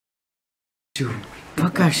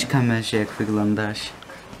Pokaż kamerze, jak wyglądasz.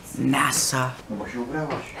 NASA. No bo się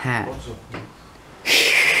ubrałaś. He.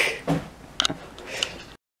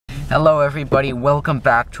 Hello everybody, welcome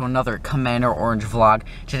back to another Commander Orange vlog.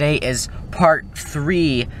 Today is part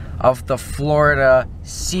 3 of the Florida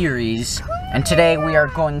series, and today we are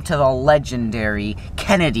going to the legendary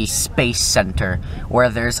Kennedy Space Center, where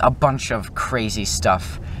there's a bunch of crazy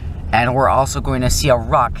stuff. And we're also going to see a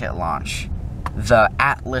rocket launch. The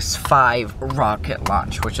Atlantis V rocket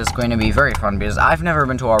launch, which is going to be very fun because I've never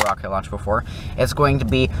been to a rocket launch before. It's going to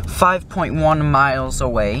be 5.1 miles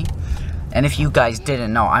away. And if you guys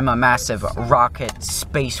didn't know, I'm a massive rocket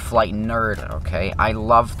space flight nerd, okay? I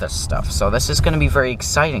love this stuff, so this is going to be very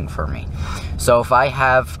exciting for me. So if I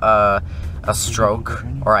have a stroke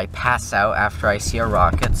or I pass out after I see a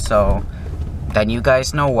rocket, so then you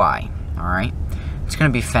guys know why, alright? It's going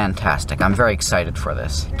to be fantastic. I'm very excited for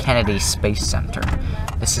this. Kennedy Space Center.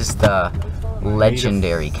 This is the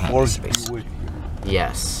legendary Kennedy Space Center.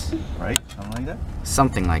 Yes. Right? Something like that?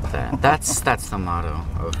 Something like that. That's the motto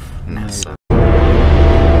of NASA.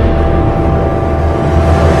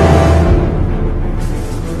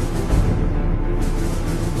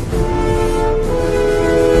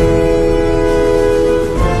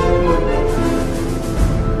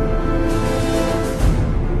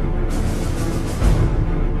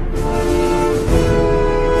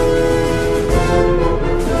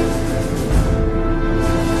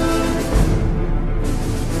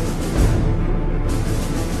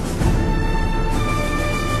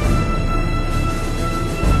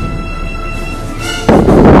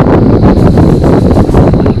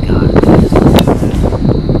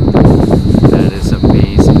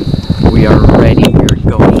 We are ready. We're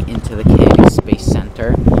going into the Kennedy Space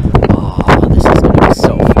Center. Oh, this is going to be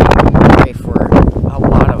so fun. I'm ready for a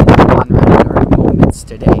lot of nerd moments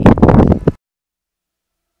today.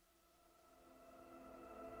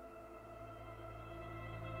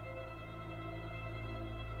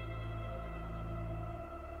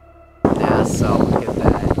 Yeah, so look at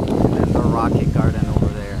that. And then the rocket garden over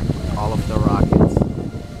there. All of the rockets.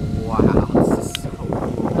 Wow, this is so cool.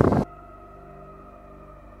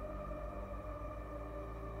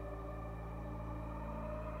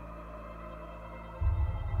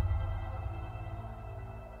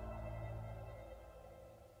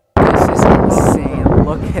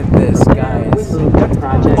 Look at this, guys.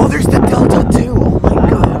 Oh, there's the Delta 2. Oh my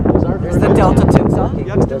god. There's the Delta 2.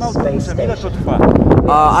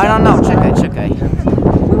 I don't know. Czekaj.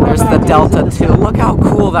 There's the Delta 2. Look how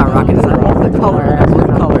cool that rocket is. I love the color, the blue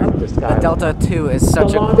color. The Delta 2 is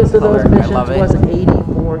such a cool color. I love it.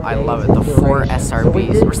 I love it. The 4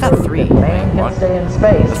 SRBs. Where's that 3? Wait, what?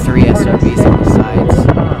 The 3 SRBs on the sides.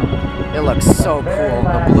 It looks so cool,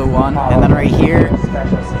 the blue one. And then right here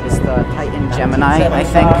is the Titan Gemini, I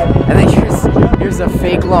think. And then here's a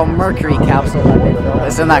fake little Mercury capsule.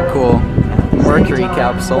 Isn't that cool? Mercury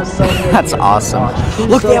capsule. That's awesome.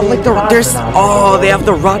 Look, they have like they have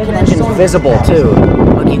the rocket engine visible too.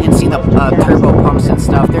 Look, you can see the turbo pumps and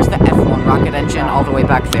stuff. There's the F1 rocket engine all the way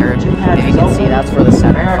back there. If you can see, that's for the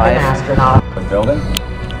Saturn V. The building?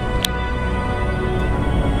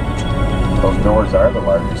 Those doors are the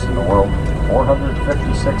largest in the world,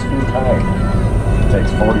 456 feet high. It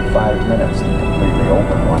takes 45 minutes to completely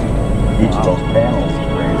open one. Each of those panels is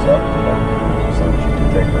raised up so that you can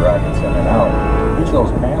take the rockets in and out. Each of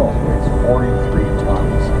those panels weighs 43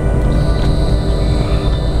 tons.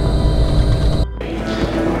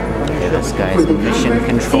 Okay, this guy's mission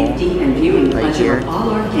control right here.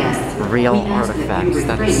 Real artifacts,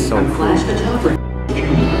 that is so cool.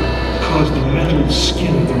 Caused the metal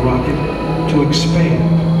skin of the rocket to expand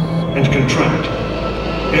and contract.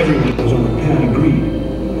 Everyone who was on the pad agreed.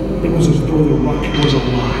 It was as though the rocket was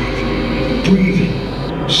alive, breathing,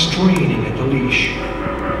 straining at the leash.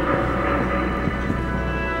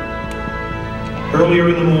 Earlier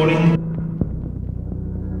in the morning,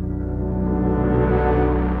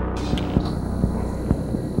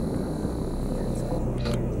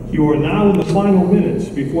 you are now in the final minutes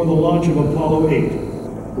before the launch of Apollo 8.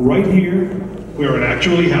 Right here, where it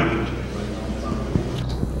actually happened.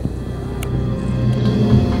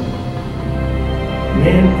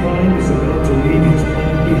 Mankind is about to leave his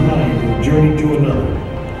planet behind and journey to another.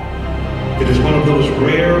 It is one of those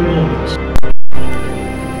rare moments.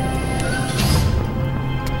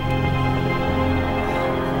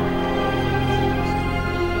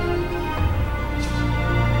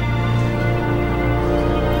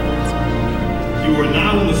 You are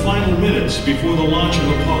now in the final minutes before the launch of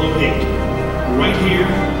Apollo 8. Right here,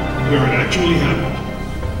 where it actually happened.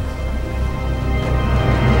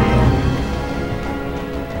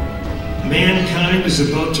 Mankind is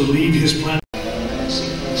about to leave his planet.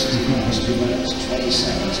 20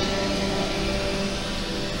 seconds.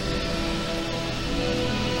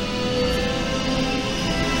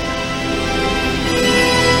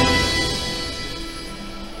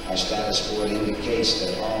 Our status board indicates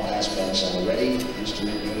that all aspects are ready,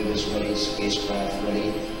 instrument unit is ready, spacecraft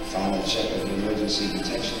ready, final check of the emergency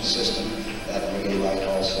detection system, that relay light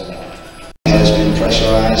also out. It has been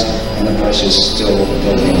pressurized and the pressure is still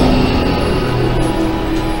building up.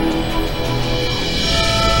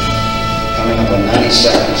 Coming up on 90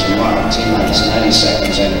 seconds, mark, T-minus 90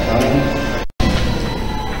 seconds incoming.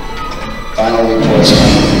 Final reports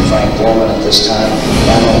coming from Frank Borman at this time.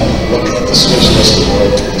 Final look at the switch list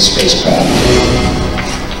aboard the spacecraft.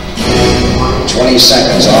 20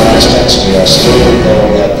 seconds, all aspects, we are still in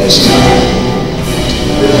goal at this time.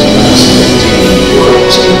 15,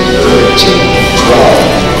 14, 13,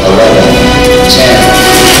 12, 11,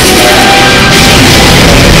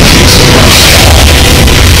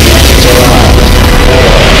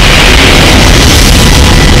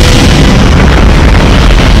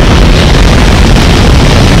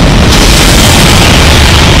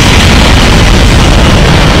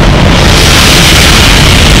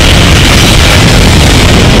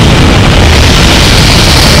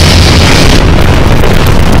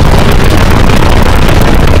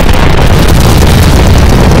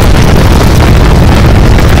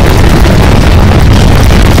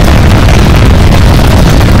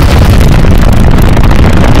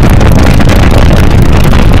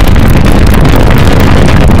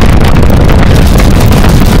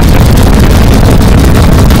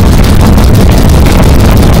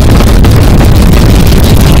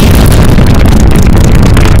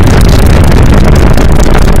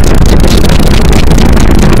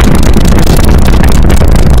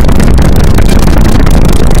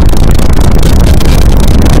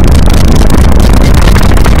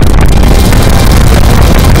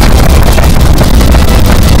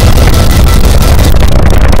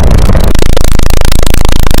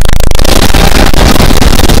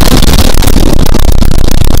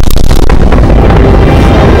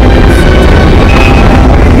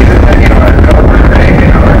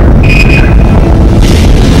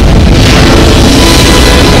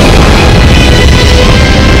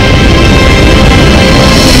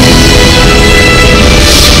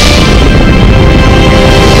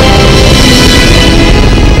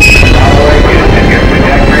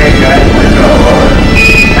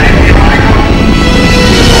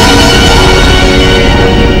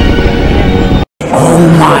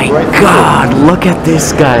 Look at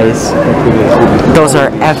this, guys. Those are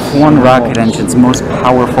F1 rocket engines, most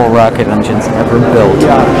powerful rocket engines ever built.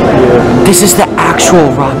 This is the actual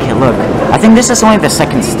rocket, look. I think this is only the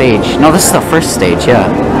second stage. No, this is the first stage, yeah.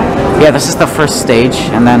 Yeah, this is the first stage,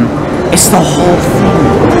 and then it's the whole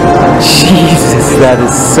thing. Jesus, that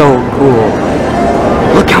is so cool.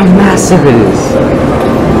 Look how massive it is.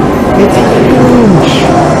 It's huge.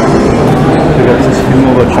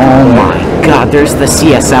 Oh my god, there's the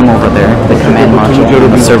CSM over there, the command module,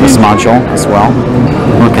 the service module as well.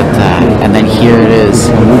 Look at that. And then here it is.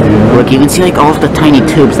 Look, you can see like all of the tiny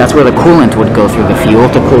tubes. That's where the coolant would go through the fuel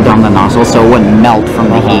to cool down the nozzle so it wouldn't melt from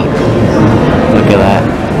the heat. Look at that.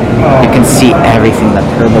 You can see everything, the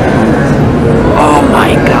turbo pumps. Oh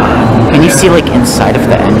my god. Can you see like inside of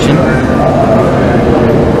the engine?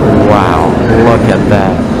 Wow, look at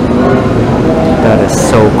that. That is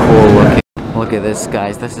so cool looking. Look at this,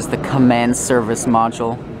 guys. This is the command service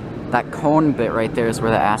module. That cone bit right there is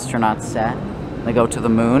where the astronauts sat. They go to the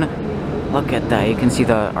moon. Look at that. You can see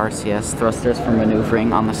the RCS thrusters for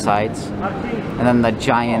maneuvering on the sides. And then the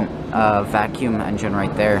giant vacuum engine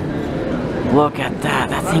right there. Look at that.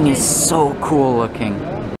 That thing is so cool looking.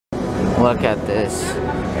 Look at this.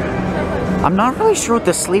 I'm not really sure what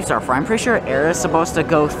the sleeves are for. I'm pretty sure air is supposed to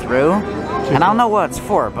go through. And I don't know what it's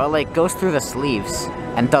for, but like goes through the sleeves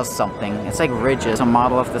and does something. It's like ridges. A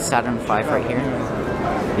model of the Saturn V right here.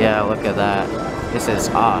 Yeah, look at that. This is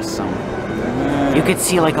awesome. You could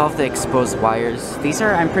see like all of the exposed wires. These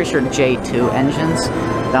are, I'm pretty sure, J2 engines.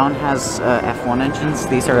 That one has F1 engines.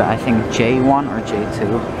 These are, I think, J1 or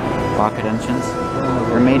J2 rocket engines.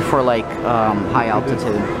 They're made for like high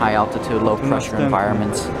altitude, low pressure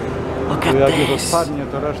environments. Look at this.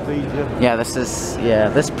 Yeah,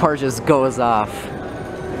 this part just goes off.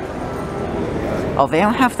 Oh, they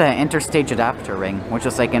don't have the interstage adapter ring, which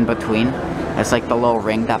is like in between. It's like the little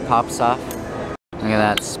ring that pops off. Look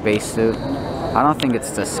at that spacesuit. I don't think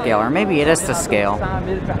it's to scale, or maybe it is to scale.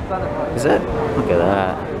 Is it? Look at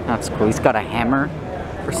that. That's cool. He's got a hammer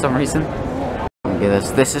for some reason. Look at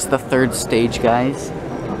this. This is the third stage, guys.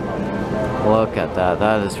 Look at that,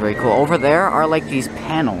 that is very cool. Over there are like these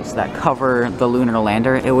panels that cover the lunar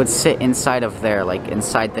lander. It would sit inside of there, like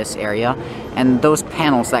inside this area. And those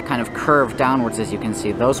panels that kind of curve downwards, as you can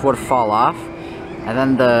see, those would fall off. And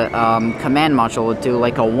then the command module would do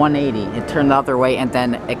like a 180. It'd turn the other way and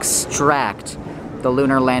then extract the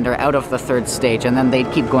lunar lander out of the third stage. And then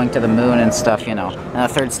they'd keep going to the moon and stuff, you know. And the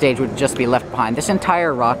third stage would just be left behind. This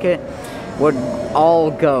entire rocket would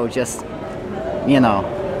all go just, you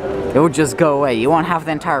know, it would just go away. You won't have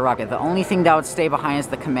the entire rocket. The only thing that would stay behind is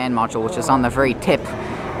the command module, which is on the very tip,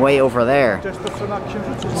 way over there.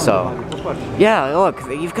 So, yeah, look,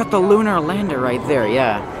 you've got the lunar lander right there,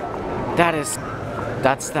 yeah.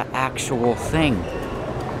 That's the actual thing.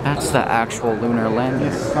 That's the actual lunar lander.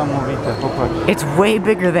 It's way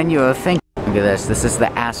bigger than you would think. Look at this. This is the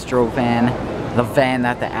Astro van. The van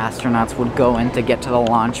that the astronauts would go in to get to the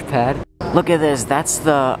launch pad. Look at this. That's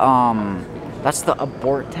the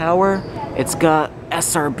abort tower. It's got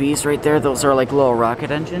SRBs right there. Those are like little rocket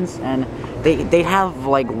engines, and they have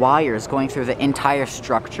like wires going through the entire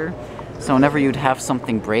structure. So whenever you'd have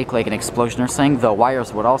something break, like an explosion or something, the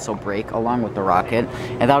wires would also break along with the rocket,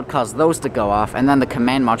 and that would cause those to go off, and then the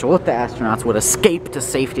command module with the astronauts would escape to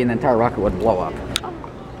safety, and the entire rocket would blow up.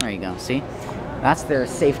 There you go, see? That's their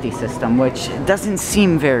safety system, which doesn't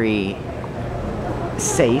seem very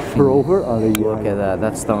safe. Rover? Look at that.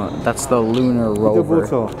 That's the lunar rover.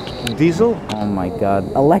 Diesel? Oh my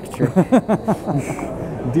god. Electric.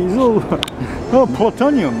 Diesel? Oh,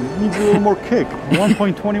 plutonium. It needs a little more kick.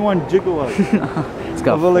 1.21 gigawatts It's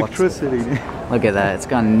got of electricity. Look at that. It's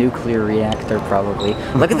got a nuclear reactor probably.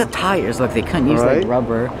 Look at the tires. Look, they couldn't use like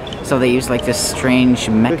rubber, so they used like this strange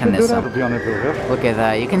mechanism. Look at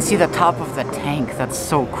that. You can see the top of the tank. That's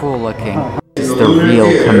so cool looking. This is the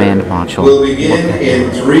real command module. Look at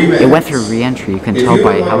it. It went through re-entry. You can tell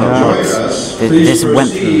by how it looks. This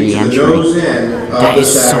went through re-entry. That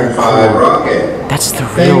is so cool. That's the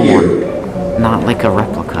real one. Not like a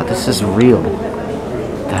replica. This is real.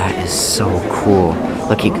 That is so cool.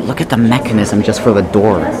 Look at the mechanism just for the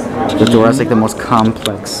door. The door has like the most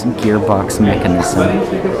complex gearbox mechanism.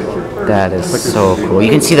 That is so cool. You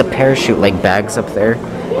can see the parachute like bags up there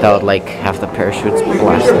that would like have the parachutes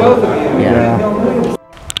blasted. Yeah.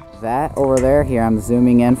 That over there, here I'm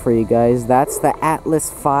zooming in for you guys. That's the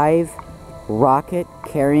Atlas V rocket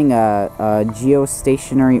carrying a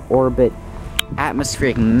geostationary orbit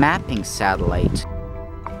atmospheric mapping satellite.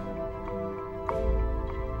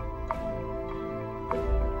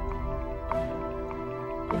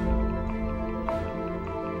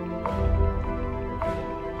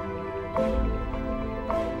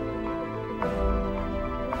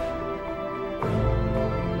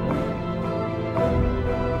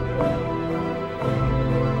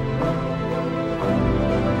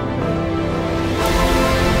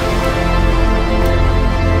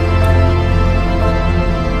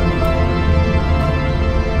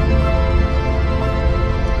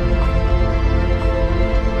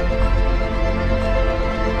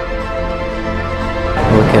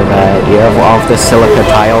 Look at that. You have all of the silica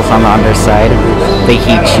tiles on the underside. The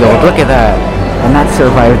heat shield. Look at that. And that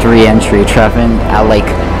survived re-entry, traveling at like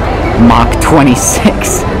Mach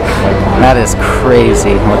 26. That is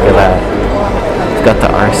crazy. Look at that. We've got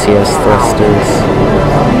the RCS thrusters.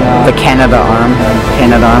 The Canada arm.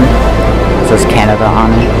 It says Canada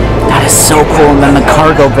on it. That is so cool. And then the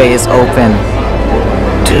cargo bay is open.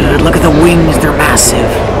 Dude, look at the wings. They're massive.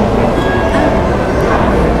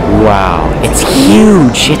 Wow, it's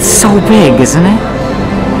huge. It's so big, isn't it?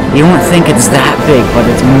 You won't think it's that big, but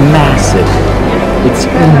it's massive. It's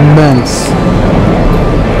immense.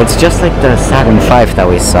 It's just like the Saturn V that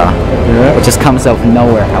we saw. Yeah. It just comes out of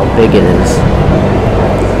nowhere how big it is.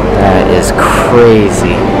 That is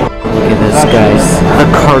crazy. Look at this, guys. The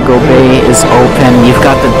cargo bay is open. You've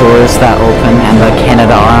got the doors that open and the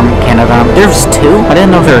Canada arm. There's two? I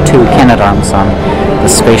didn't know there were two Canada arms on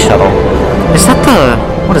the space shuttle. Is that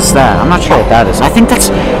the... What is that? I'm not sure what that is. I think that's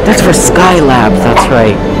for Skylab. That's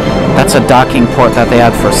right. That's a docking port that they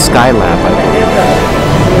had for Skylab.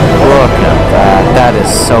 Look at that. That is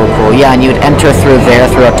so cool. Yeah, and you'd enter through there,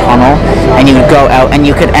 through a tunnel, and you would go out, and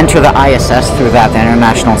you could enter the ISS through that, the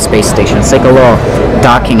International Space Station. It's like a little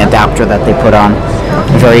docking adapter that they put on.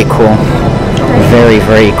 Very cool. Very,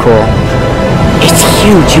 very cool. It's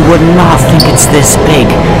huge. You would not think it's this big.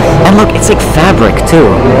 And look, it's like fabric too.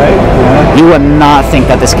 You would not think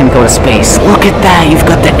that this can go to space. Look at that. You've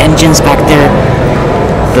got the engines back there.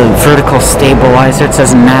 The vertical stabilizer. It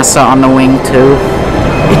says NASA on the wing too.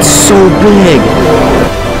 It's so big.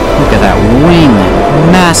 Look at that wing.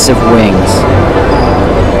 Massive wings.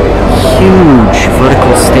 Huge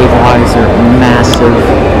vertical stabilizer. Massive.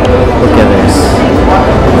 Look at this.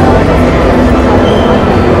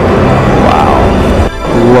 Wow.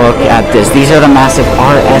 Look at this. These are the massive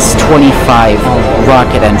RS-25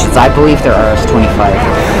 rocket engines. I believe they're RS-25.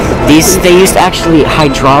 They used actually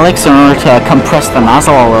hydraulics in order to compress the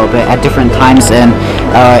nozzle a little bit at different times in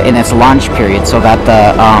its launch period, so that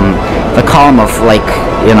the column of, like,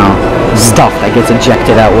 you know, stuff that gets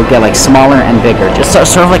ejected out will get like smaller and bigger, just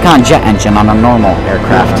sort of like on a jet engine on a normal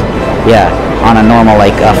aircraft. Yeah, on a normal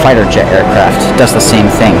like fighter jet aircraft, it does the same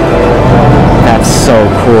thing. That's so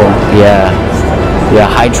cool. Yeah,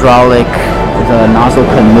 hydraulic. The nozzle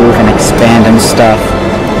can move and expand and stuff.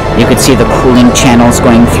 You could see the cooling channels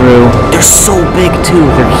going through. They're so big too.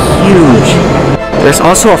 They're huge. There's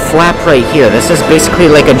also a flap right here. This is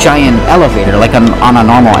basically like a giant elevator, like on a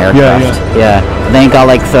normal aircraft. Yeah. Then you got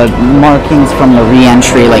like the markings from the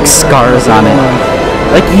re-entry, like scars on it.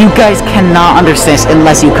 Like, you guys cannot understand this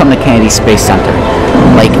unless you come to Kennedy Space Center.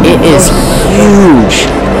 Like, it is huge.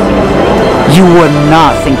 You would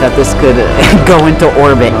not think that this could go into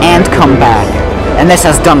orbit and come back. And this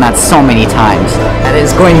has done that so many times. That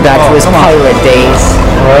is going back to his pilot days.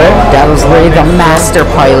 Dad was really the master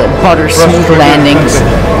pilot, butter smooth landings.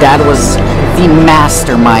 Dad was the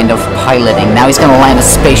mastermind of piloting. Now he's gonna land a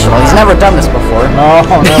space shuttle. He's never done this before. No,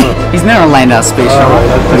 never. He's never landed a space shuttle.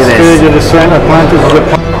 Look at Stage of this. descent, Atlantis is the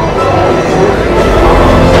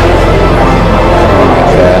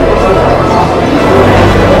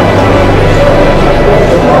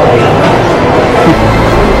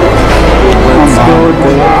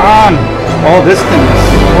all this thing is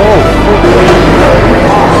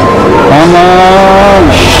come on,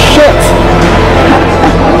 shit!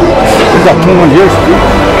 We got 2 more years, dude.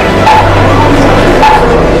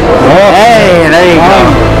 Oh, Hey, there you go.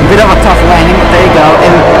 Bit of a tough landing, but there you go.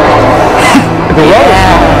 And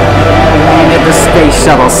landed the space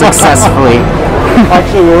shuttle successfully.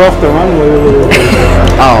 actually, we're off the runway.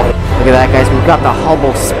 Oh, look at that, guys. We've got the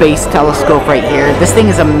Hubble Space Telescope right here. This thing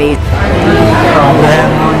is amazing.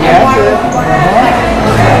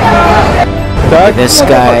 This,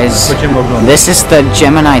 guys. This is the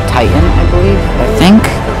Gemini Titan, I believe.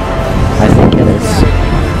 I think it is.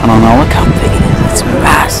 I don't know. Look how big it is. It's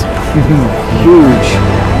massive. Huge.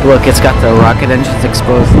 Look, it's got the rocket engines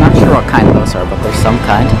exposed. Not sure what kind those are, but there's some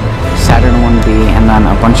kind. Saturn 1B, and then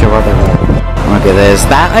a bunch of other. Look at this.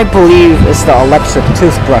 That, I believe, is the electric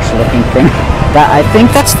toothbrush looking thing. I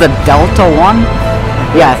think that's the Delta one.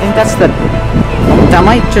 Yeah, I think that's the. That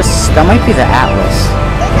might be the Atlas.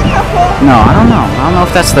 No, I don't know. I don't know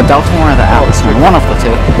if that's the Delta one or the Atlas one. One of the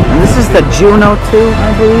two. And this is the Juno 2, I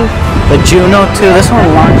believe. The Juno 2. This one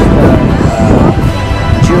launched the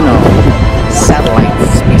Juno satellite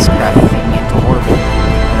spacecraft thing into orbit.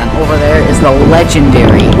 And then over there is the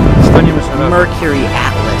legendary Mercury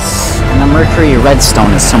Atlas. And the Mercury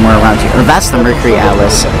Redstone is somewhere around here. Or that's the Mercury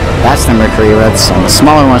Atlas. That's the Mercury Redstone. The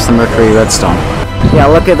smaller one is the Mercury Redstone. Yeah,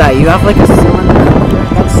 look at that. You have like a cylinder.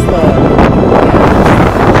 That's the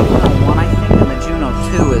Juno 1, I think, and the Juno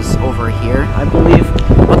 2 is over here, I believe.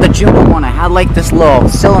 But the Juno 1, I had like this little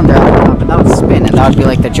cylinder at the top, and that would spin, and that would be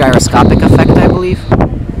like the gyroscopic effect, I believe.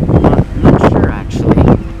 I'm not sure, actually.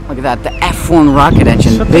 Look at that. The F1 rocket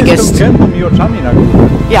engine, biggest.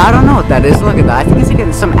 Yeah, I don't know what that is. Look at that. I think it's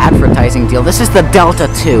like some advertising deal. This is the Delta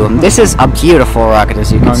 2. This is a beautiful rocket,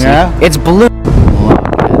 as you can see. Yeah? It's blue.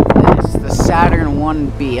 Saturn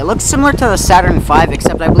 1B. It looks similar to the Saturn V,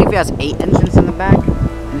 except I believe it has 8 engines in the back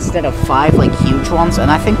instead of 5, like huge ones,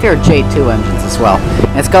 and I think they're J2 engines as well.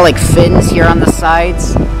 And it's got like fins here on the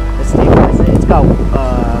sides. It's got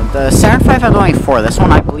the Saturn V had only 4. This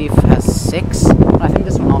one I believe has 6. I think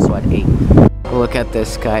this one also had 8. Look at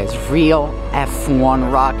this, guys. Real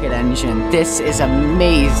F1 rocket engine. This is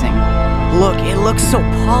amazing. Look, it looks so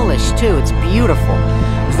polished too. It's beautiful.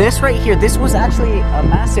 This right here, this was actually a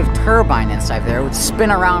massive turbine inside there. It would spin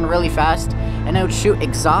around really fast, and it would shoot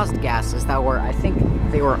exhaust gases that were, I think,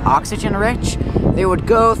 they were oxygen rich. They would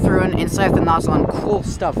go through and inside the nozzle and cool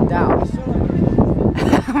stuff down.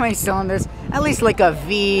 How many cylinders? At least like a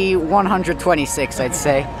V126, I'd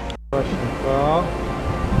say.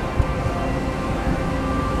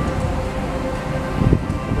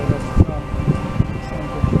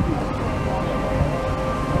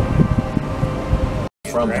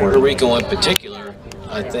 From Puerto Rico in particular,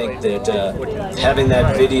 I think that having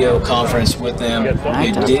that video conference with them,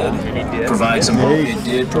 it did provide some hope, it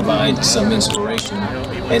did provide some inspiration.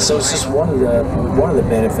 And so it's just one of the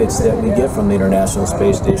benefits that we get from the International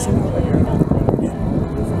Space Station.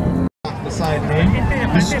 Beside me,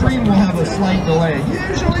 the stream will have a slight delay,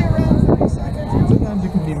 usually around 30 seconds, sometimes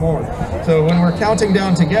it can be more. So when we're counting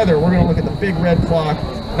down together, we're going to look at the big red clock,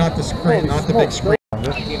 not the screen, not the big screen.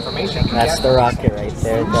 That's the rocket right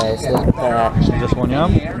there, guys. Look at that. This one, yeah?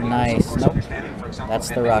 Nice. Nope. That's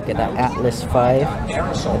the rocket, the Atlas V.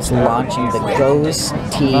 It's launching the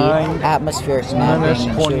GOES-T atmospheric mapping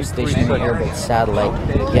and geostationary orbit satellite.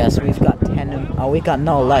 Yes, we've got 10. Oh, we got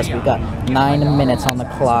no less. We got 9 minutes on the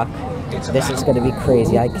clock. This is going to be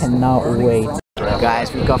crazy. I cannot wait.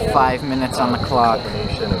 Guys, we've got 5 minutes on the clock.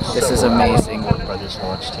 This is amazing.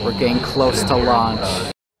 We're getting close to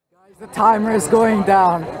launch. The timer is going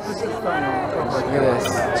down. Look at this.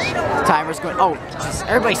 The timer's going. Oh, geez,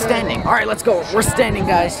 everybody's standing. All right, let's go. We're standing,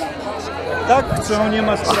 guys.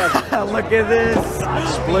 Look at this.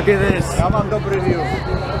 Look at this.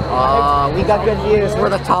 We got good views. We're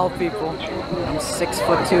the tall people. I'm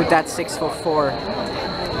 6'2". That's 6'4".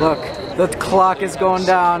 Look, the clock is going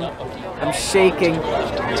down. I'm shaking.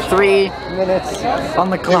 3 minutes on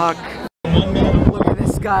the clock. Look at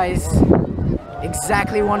this, guys.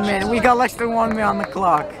 Exactly 1 minute. We got less than 1 minute on the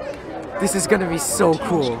clock. This is gonna be so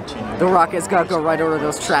cool. The rocket's gotta go right over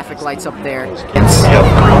those traffic lights up there.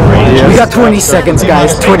 We got 20 seconds,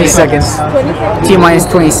 guys. 20 seconds. T-minus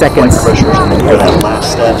 20 seconds.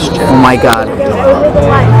 Oh my god.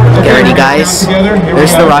 Get ready, guys.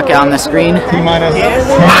 There's the rocket on the screen.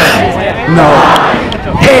 No.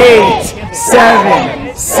 8,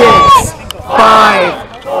 7, 6, 5,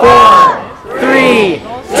 4, 3,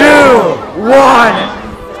 2, 1.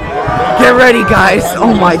 Get ready, guys.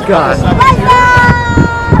 Oh my god.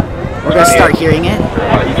 We're gonna start hearing it.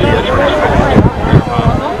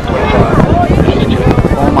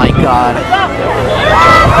 Oh my god.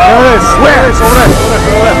 Where?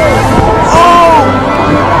 Oh!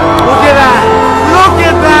 Look at that! Look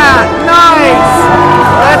at that! Nice!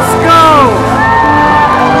 Let's go!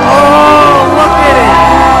 Oh, look at it!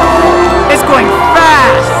 It's going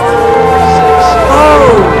fast!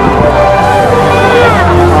 Oh!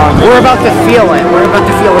 We're about to feel it. We're about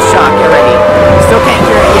to feel the shock. Get ready. Still can't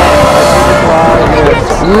hear it yet.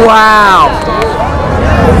 Wow!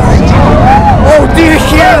 Oh, do you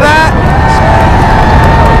hear that?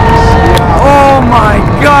 Oh my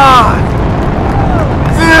god!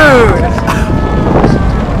 Dude!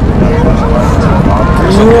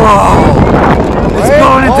 Whoa! It's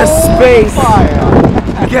going into space!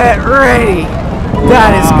 Get ready!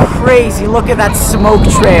 That is crazy! Look at that smoke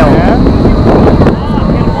trail!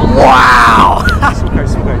 Wow!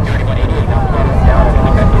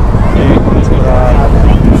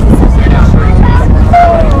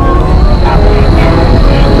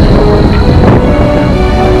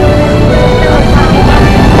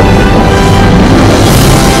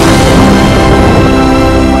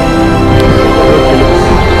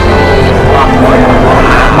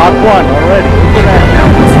 Mach 1 already. Look at that.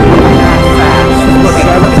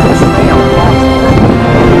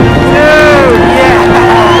 Dude, yeah!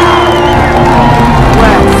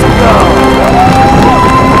 Let's go!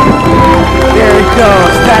 There it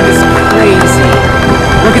goes. That is crazy.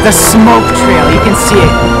 Look at the smoke trail. You can see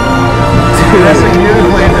it. Dude, that's a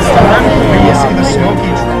beautiful in this time. You can see the smoky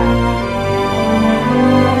trail.